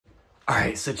All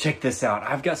right, so check this out.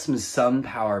 I've got some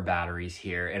Sunpower batteries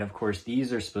here, and of course,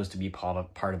 these are supposed to be part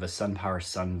of a Sunpower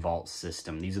sunvault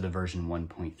system. These are the version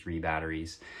 1.3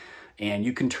 batteries, and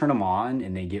you can turn them on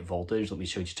and they get voltage. Let me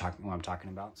show you what I'm talking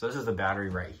about. So this is the battery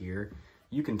right here.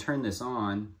 You can turn this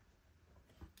on,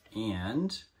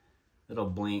 and it'll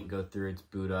blink, go through its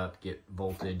boot up, get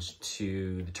voltage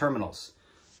to the terminals.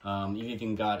 You've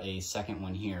even got a second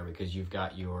one here because you've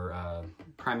got your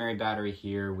primary battery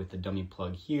here with the dummy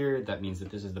plug here. That means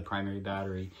that this is the primary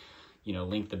battery. You know,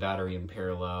 link the battery in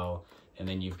parallel, and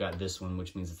then you've got this one,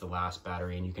 which means it's the last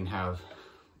battery, and you can have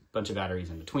a bunch of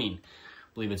batteries in between.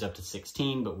 I believe it's up to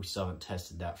 16, but we still haven't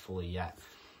tested that fully yet.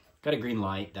 Got a green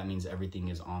light, that means everything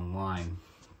is online.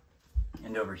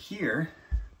 And over here,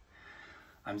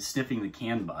 I'm sniffing the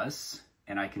canbus,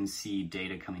 and I can see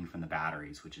data coming from the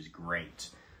batteries, which is great.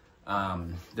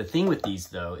 The thing with these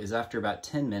though, is after about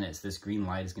 10 minutes, this green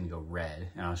light is going to go red,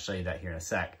 and I'll show you that here in a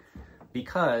sec,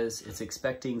 because it's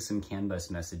expecting some canbus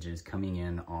messages coming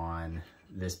in on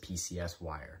this PCS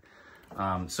wire.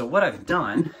 So what I've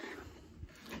done,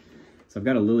 so I've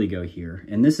got a LilyGo here,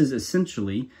 and this is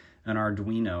essentially an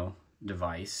Arduino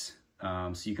device.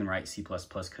 So you can write C++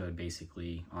 code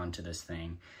basically onto this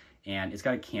thing, and it's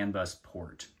got a canbus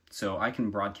port. So I can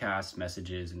broadcast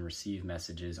messages and receive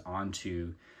messages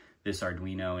onto this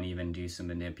Arduino and even do some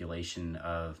manipulation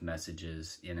of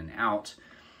messages in and out.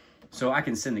 So I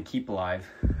can send the Keepalive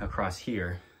across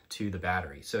here to the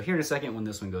battery. So here in a second, when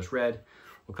this one goes red,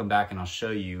 we'll come back and I'll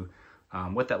show you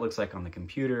what that looks like on the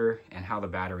computer and how the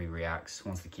battery reacts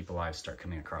once the Keepalives start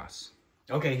coming across.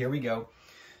 Okay, here we go.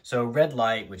 So red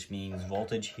light, which means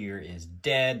voltage here is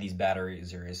dead. These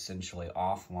batteries are essentially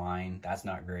offline. That's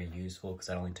not very useful because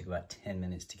that only took about 10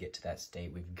 minutes to get to that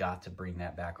state. We've got to bring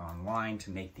that back online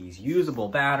to make these usable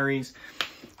batteries.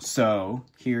 So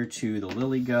here to the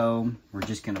LilyGo, we're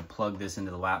just gonna plug this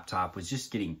into the laptop. It's just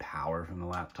getting power from the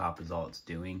laptop is all it's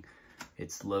doing.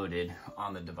 It's loaded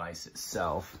on the device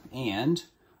itself. And,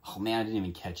 oh man, I didn't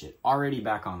even catch it. Already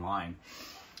back online.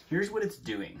 Here's what it's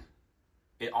doing.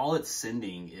 All it's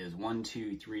sending is 1,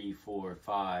 2, 3, 4,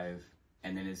 5,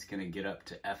 and then it's gonna get up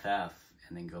to FF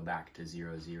and then go back to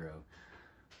 0, 0.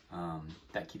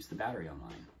 That keeps the battery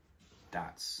online.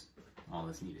 That's all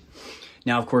that's needed.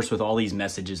 Now, of course, with all these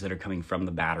messages that are coming from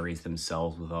the batteries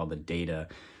themselves, with all the data,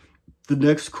 the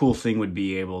next cool thing would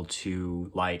be able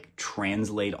to like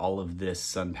translate all of this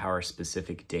Sunpower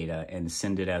specific data and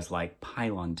send it as like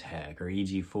pylon tag or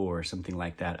EG4 or something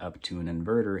like that up to an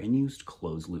inverter and use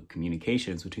closed loop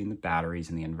communications between the batteries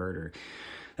and the inverter.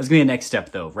 That's gonna be the next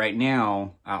step though. Right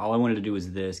now, all I wanted to do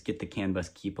is this, get the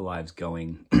canbus Keepalives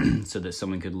going so that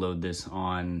someone could load this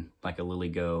on like a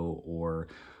LilyGo or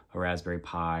a Raspberry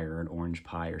Pi or an Orange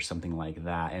Pi or something like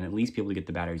that, and at least be able to get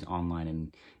the batteries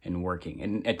online and working.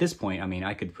 And at this point, I mean,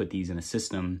 I could put these in a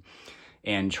system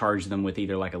and charge them with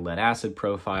either like a lead acid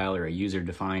profile or a user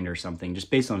defined or something, just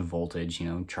based on voltage, you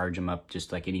know, charge them up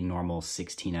just like any normal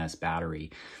 16S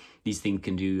battery. These things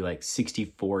can do like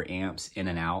 64 amps in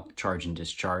and out, charge and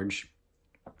discharge.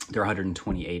 They're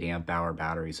 128 amp hour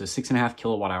batteries, so 6.5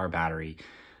 kilowatt hour battery.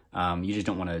 You just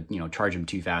don't want to, you know, charge them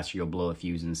too fast or you'll blow a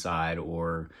fuse inside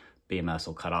or BMS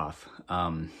will cut off.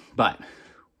 But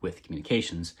with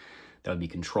communications, that would be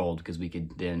controlled because we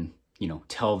could then, you know,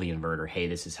 tell the inverter, hey,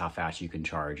 this is how fast you can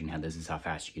charge and this is how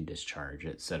fast you can discharge,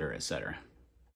 et cetera, et cetera.